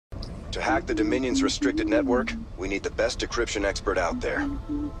To hack the Dominion's restricted network, we need the best decryption expert out there,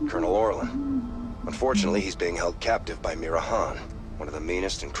 Colonel Orlin. Unfortunately, he's being held captive by Mira Han, one of the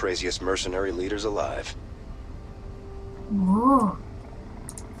meanest and craziest mercenary leaders alive. Ooh.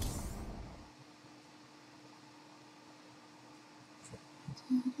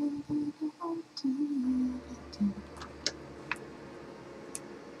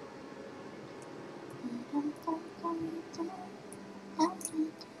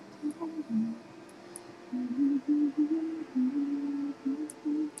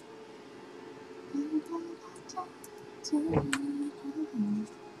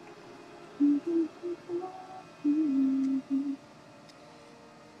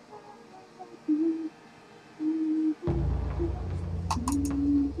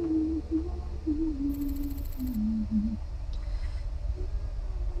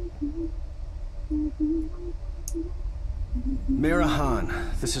 Mira Han,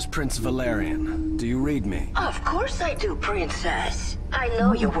 this is Prince Valerian. Do you read me? Of course I do, Princess. I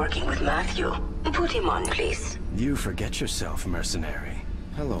know you're working with Matthew. Put him on, please. You forget yourself, mercenary.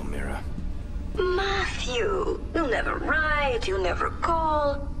 Hello, Mira. Matthew, you never write, you never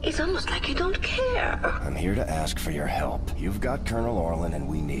call. It's almost like you don't care. I'm here to ask for your help. You've got Colonel Orlin and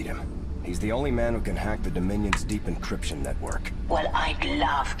we need him. He's the only man who can hack the Dominion's deep encryption network. Well, I'd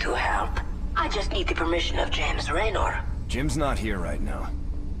love to help. I just need the permission of James Raynor. Jim's not here right now.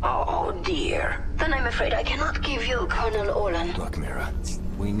 Oh, dear. Then I'm afraid I cannot give you Colonel Orlin. Look, Mira,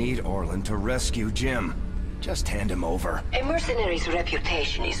 we need Orlin to rescue Jim. Just hand him over. A mercenary's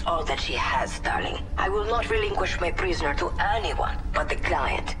reputation is all that she has, darling. I will not relinquish my prisoner to anyone but the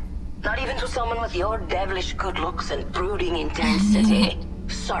client. Not even to someone with your devilish good looks and brooding intensity.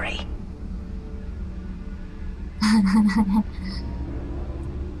 Sorry.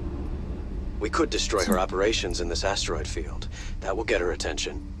 We could destroy her operations in this asteroid field. That will get her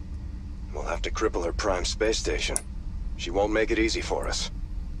attention. We'll have to cripple her prime space station. She won't make it easy for us.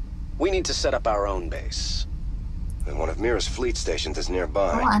 We need to set up our own base. And one of Mira's fleet stations is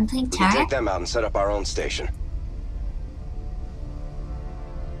nearby. Oh, I'm playing We can tag? take them out and set up our own station.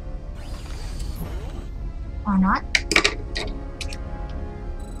 Or not?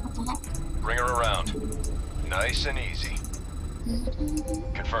 What the heck? Bring her around. Nice and easy.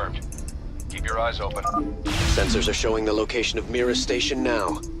 Confirmed. Keep your eyes open. Sensors are showing the location of Mira's station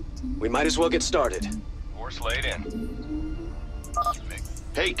now. We might as well get started. Course laid in.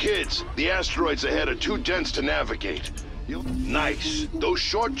 Hey kids, the asteroids ahead are too dense to navigate. Nice. Those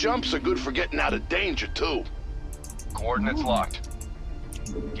short jumps are good for getting out of danger too. Coordinates locked.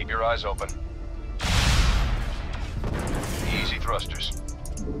 Keep your eyes open. Easy thrusters.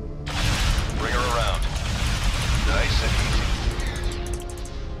 Bring her around. Nice and easy.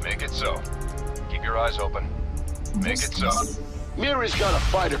 Make it so. Keep your eyes open. Make it so. Mira's got a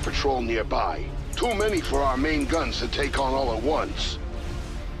fighter patrol nearby. Too many for our main guns to take on all at once.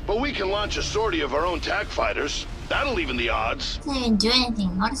 But we can launch a sortie of our own TAC fighters. That'll even the odds. I didn't do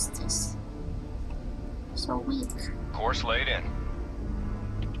anything. What is this? So weak. Course laid in.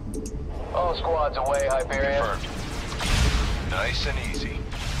 All squads away, Hyperion. Confirmed. Nice and easy.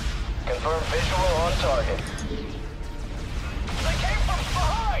 Confirm visual on target. They came from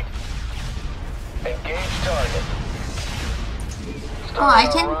behind! Engage target. Oh, I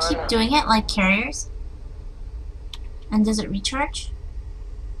can keep doing it like carriers? And does it recharge?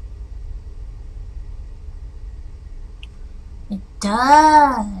 It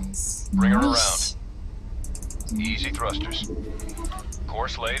does. Bring her Nice. around. Easy thrusters.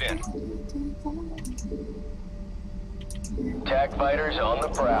 Course laid in. TAC fighters on the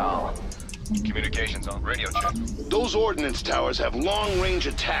prowl. Communications on. Radio check. Those ordnance towers have long-range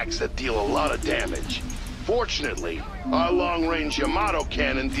attacks that deal a lot of damage. Fortunately, our long-range Yamato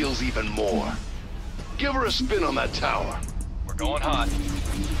cannon deals even more. Give her a spin on that tower. We're going hot.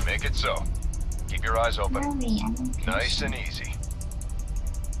 Make it so. Keep your eyes open. Hurry, I'm impatient. Nice and easy.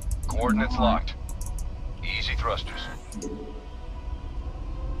 Coordinates locked. Easy thrusters.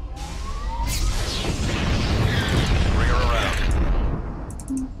 Bring her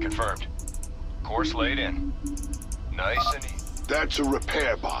around. Confirmed. Course laid in. Nice and easy. That's a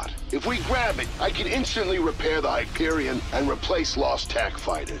repair bot. If we grab it, I can instantly repair the Hyperion and replace lost TAC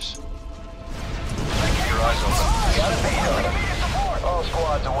fighters. Keep your eyes open. Got a beat. All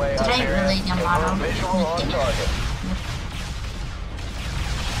squads away, Did I Hyperion. really get Confirm model? visual on target.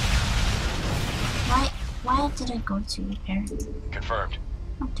 Why did I go to repair? Confirmed.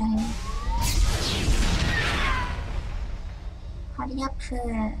 Okay. Hurry up.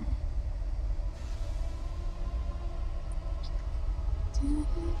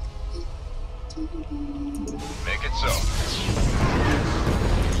 Make it so.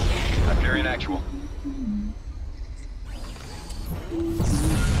 actual.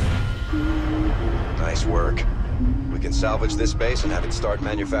 Nice work. We can salvage this base and have it start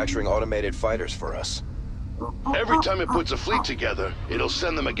manufacturing automated fighters for us. Every time it puts a fleet together, it'll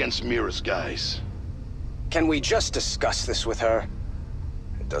send them against Mira's guys. Can we just discuss this with her?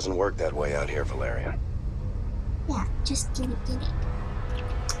 It doesn't work that way out here, Valerian. Yeah, just get it.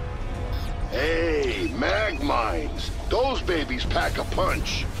 Hey, mag mines. Those babies pack a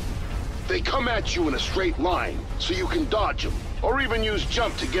punch. They come at you in a straight line, so you can dodge them, or even use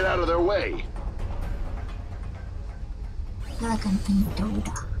jump to get out of their way. Like an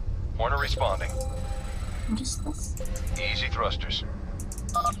Dota. Horner responding. What is this? Easy thrusters.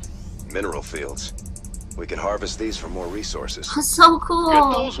 Mineral fields. We can harvest these for more resources. Oh, so cool.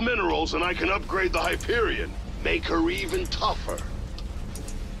 Get those minerals and I can upgrade the Hyperion. Make her even tougher.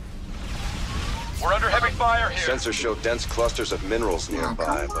 We're under heavy fire here. Sensors show dense clusters of minerals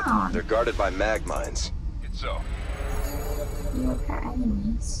nearby, but they're guarded by mag mines. It's so. You are our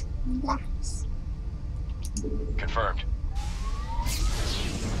enemies. Relax. Confirmed.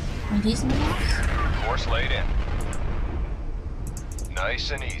 Are these minerals? Course laid in.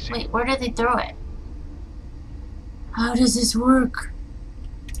 Nice and easy. Wait, where did they throw it? How does this work?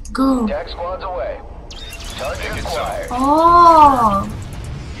 Go. Attack squads away. Target Make it acquired. Oh!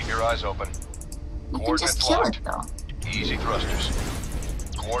 Keep your eyes open. You can just Coordinates kill locked. it though. Easy thrusters.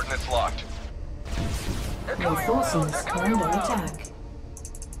 Coordinates locked. Your forces are under attack.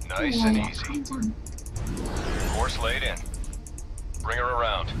 Nice and Yeah, easy. calm down. Course laid in. Bring her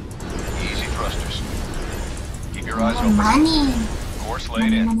around. Easy thrusters. Keep your eyes open. Money. Course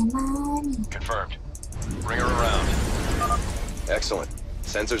laid in. Money. Confirmed. Bring her around. Excellent.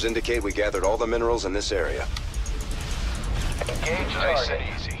 Sensors indicate we gathered all the minerals in this area. Engage Nice target.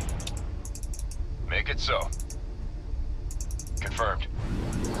 and easy. Make it so. Confirmed.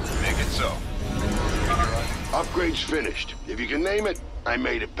 Make it so. Upgrade's finished. If you can name it, I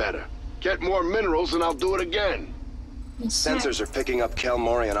made it better. Get more minerals and I'll do it again. Yes, sir. Sensors are picking up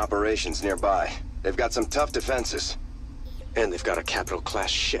Kelmorian operations nearby. They've got some tough defenses. And they've got a capital-class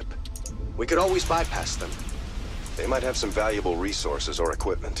ship. We could always bypass them. They might have some valuable resources or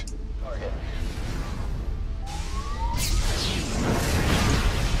equipment. Target.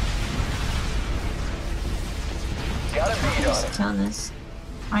 Got a bead on Just it. kill this.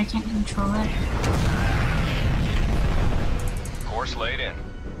 I can't control it. Course laid in.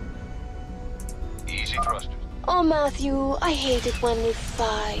 Easy thrusters. Oh, Matthew, I hate it when we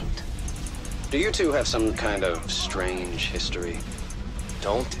fight. Do you two have some kind of strange history?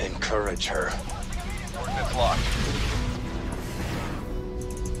 Don't encourage her. Coordinates locked.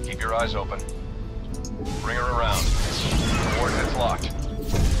 Keep your eyes open. Bring her around. Coordinates locked.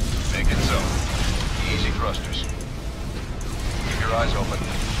 Make it so. Easy thrusters. Keep your eyes open.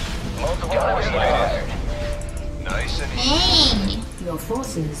 Multiple Course enemies laid fired. in. Nice and easy. Hey! Your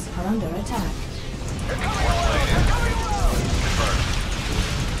forces are under attack. Course laid in. Confirmed.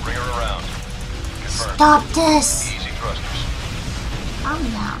 Bring her around. Confirmed. Stop this! Easy thrusters. Calm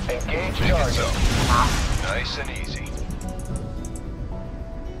down. Engage Make it target. so. Stop. Nice and easy.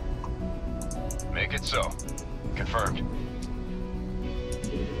 Make it so. Confirmed.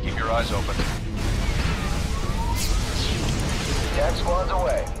 Keep your eyes open. Attack squads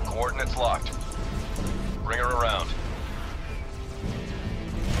away. Coordinates locked. Bring her around.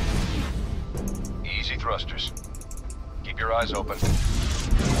 Easy thrusters. Keep your eyes open.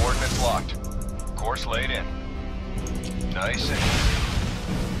 Coordinates locked. Course laid in. Nice and easy.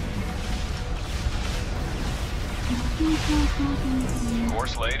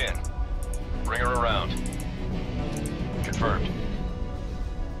 Course laid in. Bring her around. Confirmed.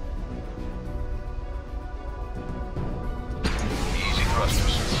 Easy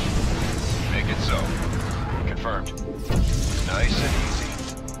thrusters. Make it so. Confirmed. Nice and easy.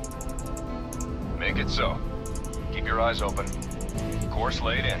 Make it so. Keep your eyes open. Course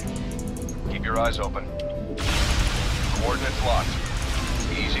laid in. Keep your eyes open. Coordinates locked.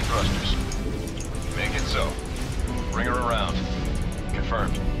 Easy thrusters. Make it so. Bring her around.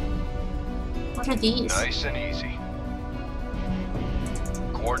 Confirmed. What are these? Nice and easy.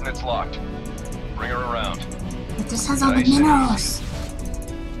 Coordinates locked. Bring her around. But this has all the Nice and minerals.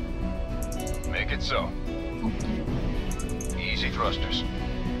 Make it so. Easy thrusters.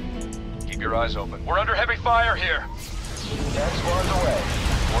 Keep your eyes open. We're under heavy fire here. Attack squads away.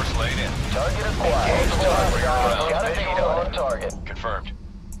 Course laid in. Target acquired. Bring her around. Got a bead on target. Confirmed.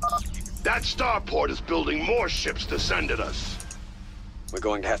 That starport is building more ships to send at us. We're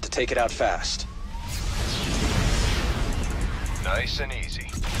going to have to take it out fast. Nice and easy.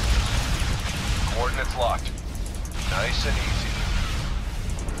 Coordinates locked. Nice and easy.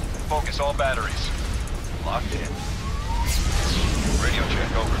 focus all batteries. Locked in. Radio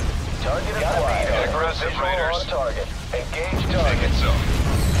check, over. Target acquired. Get aggressive, Visual Raiders. on target. Engage Make target. it so.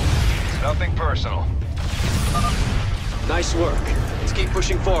 It's nothing personal. Nice work. Let's keep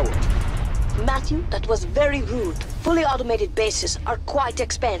pushing forward. Matthew, that was very rude. Fully automated bases are quite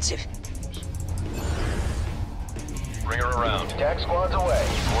expensive. Bring her around. Attack squads away.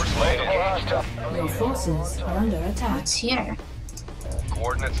 Course laid in. Your forces are under attack. What's here?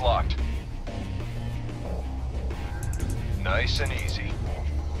 Coordinates locked. Nice and easy.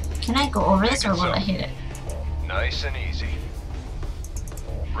 Can I go over this or will I hit it? Nice and easy.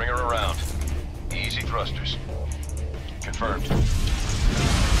 Bring her around. Easy thrusters. Confirmed.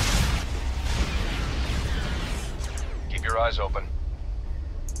 Keep your eyes open.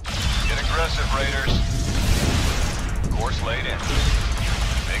 Get aggressive, Raiders. Course laid in.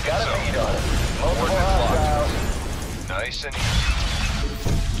 Make it so. Coordinates locked. Nice and easy.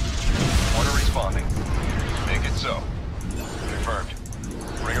 Order responding. Make it so. Confirmed.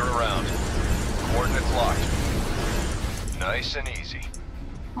 Bring her around. Coordinates locked. Nice and easy.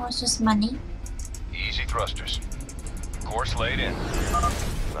 Oh, it's just money. Easy thrusters. Course laid in.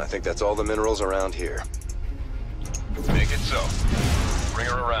 I think that's all the minerals around here. Make it so. Bring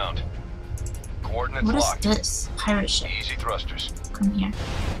her around. Coordinates What is locked. this? Pirate ship. Easy thrusters. Come here.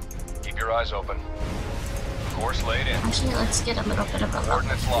 Keep your eyes open. Course laid in. Actually, let's get a little bit of a look.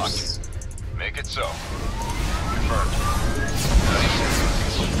 Coordinates locked. Make it so. Confirmed. Nice and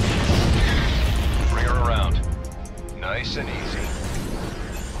easy. Bring her around. Nice and easy.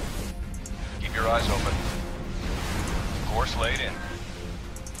 Keep your eyes open. Course laid in.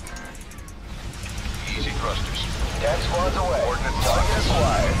 Easy thrusters. Attack squads away. Coordinates Target locked.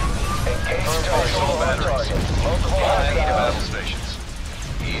 acquired. Engage All target on batteries. target. Multiple Flying to battle hostiles. stations.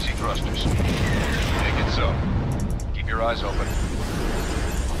 Easy thrusters. Make it so. Keep your eyes open.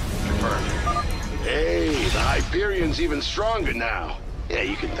 Confirmed. Hey, the Hyperion's even stronger now. Yeah,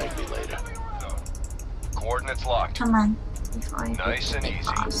 you can thank me later. Coordinates locked. Come on. Before I Nice and get easy.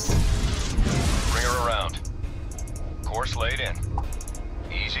 lost. Bring her around. Course laid in.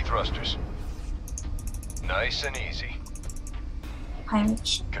 Easy thrusters. Nice and easy. Pirate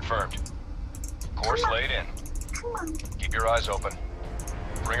ship. Confirmed. Course laid in. Come on. Keep your eyes open.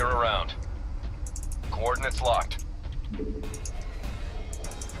 Bring her around. Coordinates locked.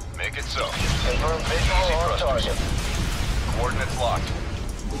 Make it so. Confirm visual Easy on thrusters. target. Coordinates locked.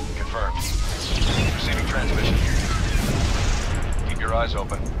 Confirmed. Receiving transmission. Keep your eyes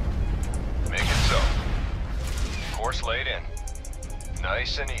open. Make it so. Course laid in.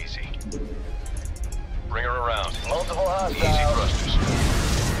 Nice and easy. Bring her around. Multiple Easy hostiles.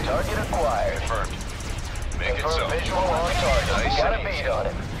 thrusters. Target acquired. Confirmed. Make it so. Confirm visual on target. Nice Got a and easy. bead on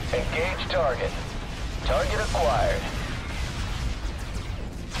it. Engage target. Target acquired.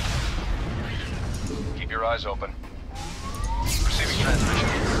 Keep your eyes open. Receiving transmission.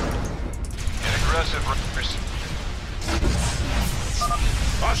 Get aggressive, Raiders.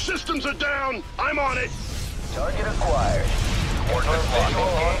 Our systems are down. I'm on it. Target acquired. Coordinates Confirm locked. visual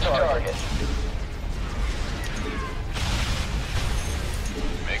on Engage target.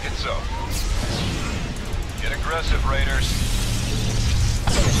 Make it so. Get aggressive, Raiders.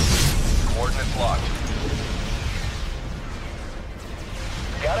 Coordinates locked.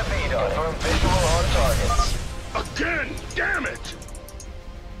 Got a bead on it. Confirm visual on target. Again! Damn it!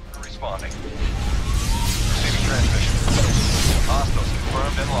 Responding. Receiving transmission. Hostiles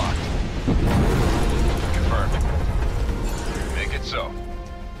confirmed and locked. Confirmed. Make it so.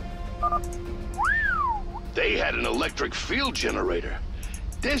 They had an electric field generator.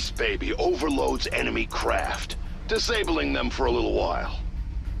 This baby overloads enemy craft, disabling them for a little while.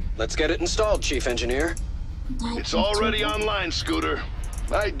 Let's get it installed, Chief Engineer. It's already online, Scooter.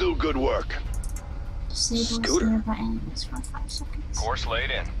 I do good work. Disable Scooter. nearby enemies for 5 seconds. Course laid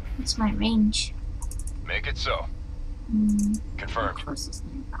in. What's my range? Make it so. Confirmed. Closest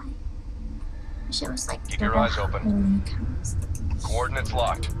nearby. Wish it was like Keep your eyes open. really counts the Coordinates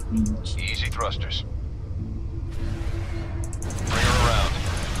locked. range. Easy thrusters. Bring her around.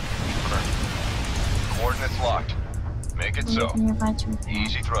 Confirmed. Coordinates locked. Make it so. Nearby to repair.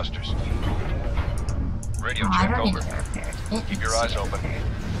 Easy thrusters. Radio Oh, I check don't need over. to repair it. Keep your eyes open.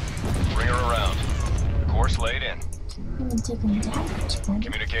 Bring her around. Course laid in. Even taking damage, but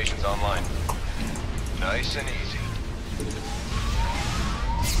Communications online. Nice and easy.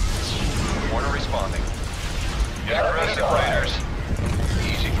 Order responding. Get aggressive, Raiders.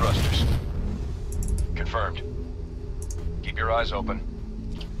 Easy thrusters. Confirmed. Keep your eyes open.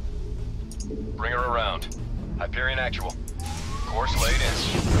 Bring her around. Hyperion actual. Course laid in.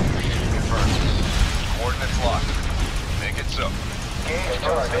 Confirmed. Coordinates locked. Make it so. Engage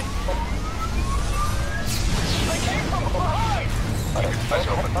target. They came from behind! Eyes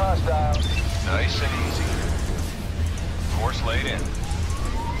open. Hostile. Nice and easy. Course laid in.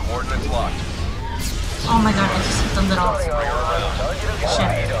 Coordinates locked. Oh my god, I just hit the little Bring her around.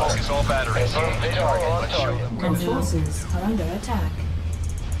 shit. Focus all batteries. Engage target. Let's shoot them. Your forces are under attack.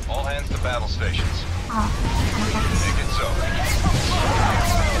 All hands to battle stations. Oh, Make it so.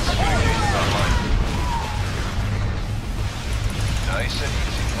 Communications online. Nice and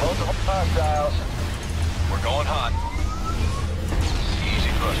easy. Multiple hostiles. We're going hot.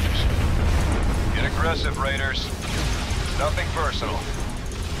 Easy thrusters. Get aggressive, Raiders. Nothing personal.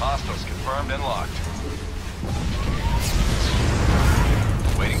 Hostiles confirmed and locked.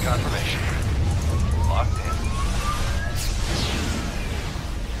 Waiting confirmation. Locked in.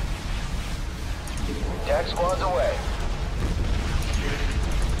 Attack squads away.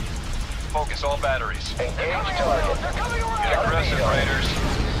 Focus all batteries. Engage target. Get aggressive, Raiders.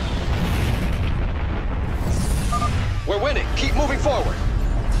 We're winning. Keep moving forward.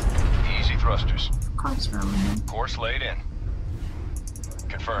 Easy thrusters. of course we're winning. Course laid in.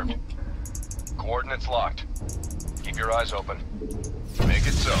 Confirmed. Coordinates locked. Keep your eyes open. Make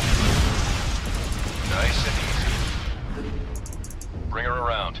it so. Nice and easy. Bring her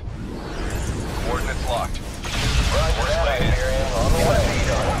around. Coordinates locked. Course laid in. On the way.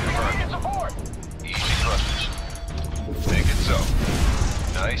 Confirmed. Easy thrusters. Make it so.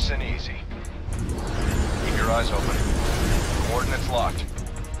 Nice and easy. Keep your eyes open. Coordinates locked.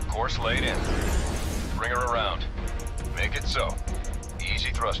 Course laid in. Bring her around. Make it so. Easy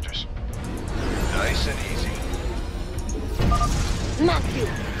thrusters. Nice and easy. Matthew,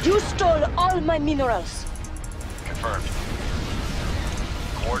 you stole all my minerals. Confirmed.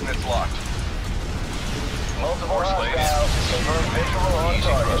 Coordinates locked. Multiple Course laid in. hostiles. Confirm visual on Easy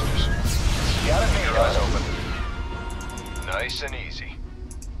target. thrusters. Gotta Keep be your eyes done. open. Nice and easy.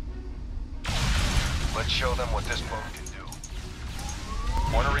 Let's show them what this boat can do.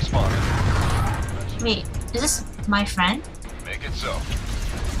 Corner responded. Wait, is this my friend? Make it so.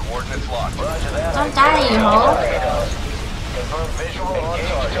 Coordinates locked. Roger that. Don't die, you hoe. Confirm visual on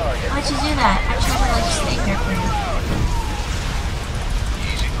target. Why'd you do that? I tried to like stay here for you.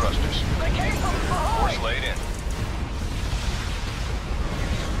 Easy thrusters. Course laid in.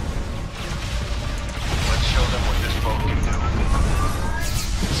 Let's show them what this boat can do.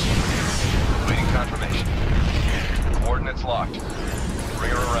 Waiting confirmation. Coordinates locked.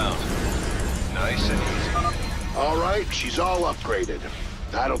 Bring her around. Nice and easy. All right, she's all upgraded.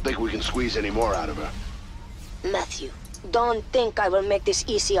 I don't think we can squeeze any more out of her. Matthew, don't think I will make this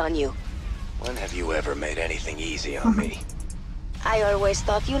easy on you. When have you ever made anything easy on me? I always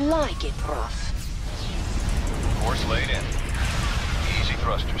thought you like it rough. Course laid in. Easy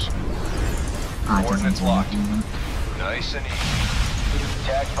thrusters. Oh, it doesn't Coordinates do locked. anything. Nice and easy.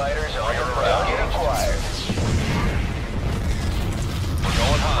 Attack fighters on Bring the her ground. around. Get acquired. We're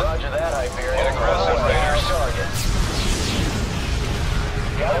going hot. Roger that, Hyperion. Get aggressive, Raiders. Target.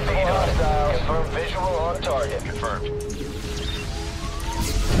 Gotta be hostile. Confirm visual on target. Confirmed.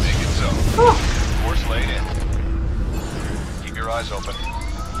 Make it so. Course laid in. Keep your eyes open.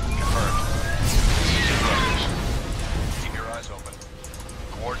 Confirmed. Easy thrusters. Keep your eyes open.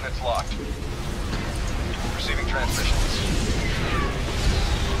 Coordinates locked. Receiving transmissions.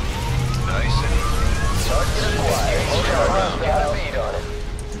 Nice and easy. Target acquired. Got a bead on it.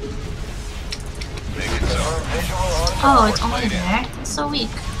 Make it so. Confirm visual on target. Oh, it's only there? It's so weak.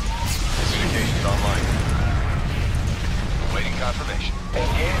 Communications online. Waiting confirmation.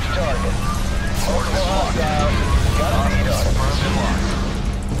 Engage target. Coordinates locked. Got a bead on it. Confirmed and locked.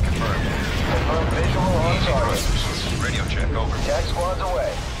 Confirmed. Confirm visual on Easy target. thrusters. Radio check over. Attack squads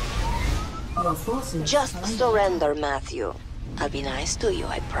away. Your forces Just are under surrender, Matthew. I'll be nice to you,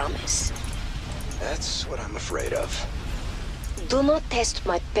 I promise. That's what I'm afraid of. Do not test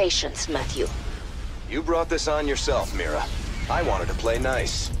my patience, Matthew. You brought this on yourself, Mira. I wanted to play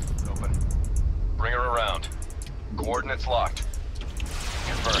nice. Open. Bring her around. Coordinates locked.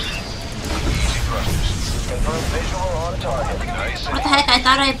 Confirmed. Easy thrusters. Confirm visual on target. Nice and What the heck? I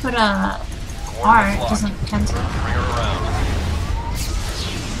thought I put a R. It doesn't cancel. Bring her around.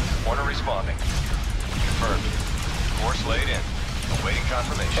 Corner responding. Confirmed. Course laid in. Awaiting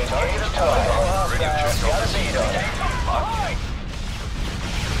confirmation. Engage target. Radio check Got a over. bead on it. Locked.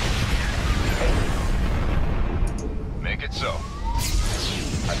 Make it so.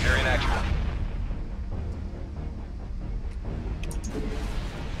 Hyperion actual.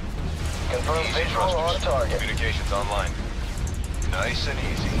 Confirm Easy visual on thrusters. target. Communications online. Nice and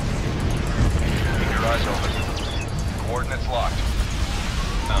easy. Keep your eyes open. Coordinates locked.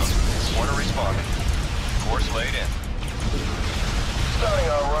 Found. Corner responding. Course laid in. starting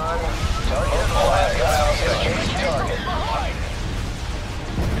our run. Target flag. Change target.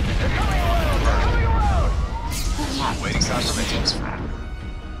 They're coming around! Waiting confirmation.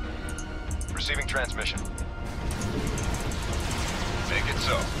 Receiving transmission. Make it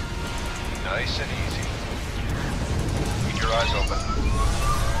so. Nice and easy. Keep your eyes open.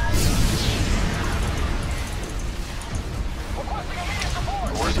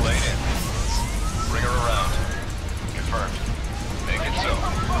 Course laid in. Bring her around. Confirmed. Make it so.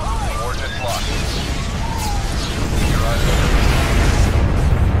 Coordinates locked. Keep your eyes open.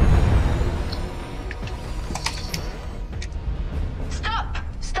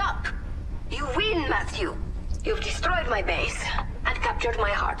 Stop! You win, Matthew. You've destroyed my base and captured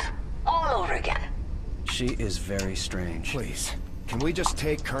my heart. All over again. She is very strange. Please, can we just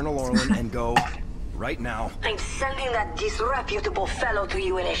take Colonel Orlan and go? Right now. I'm sending that disreputable fellow to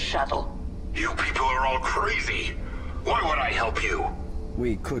you in a shuttle. You people are all crazy. Why would I help you?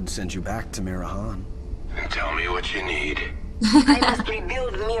 We could send you back to Mirahan. Tell me what you need. I must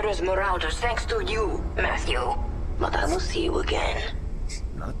rebuild Mira's marauders thanks to you, Matthew. But I will see you again.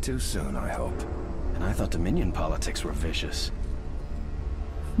 Not too soon, I hope. And I thought Dominion politics were vicious.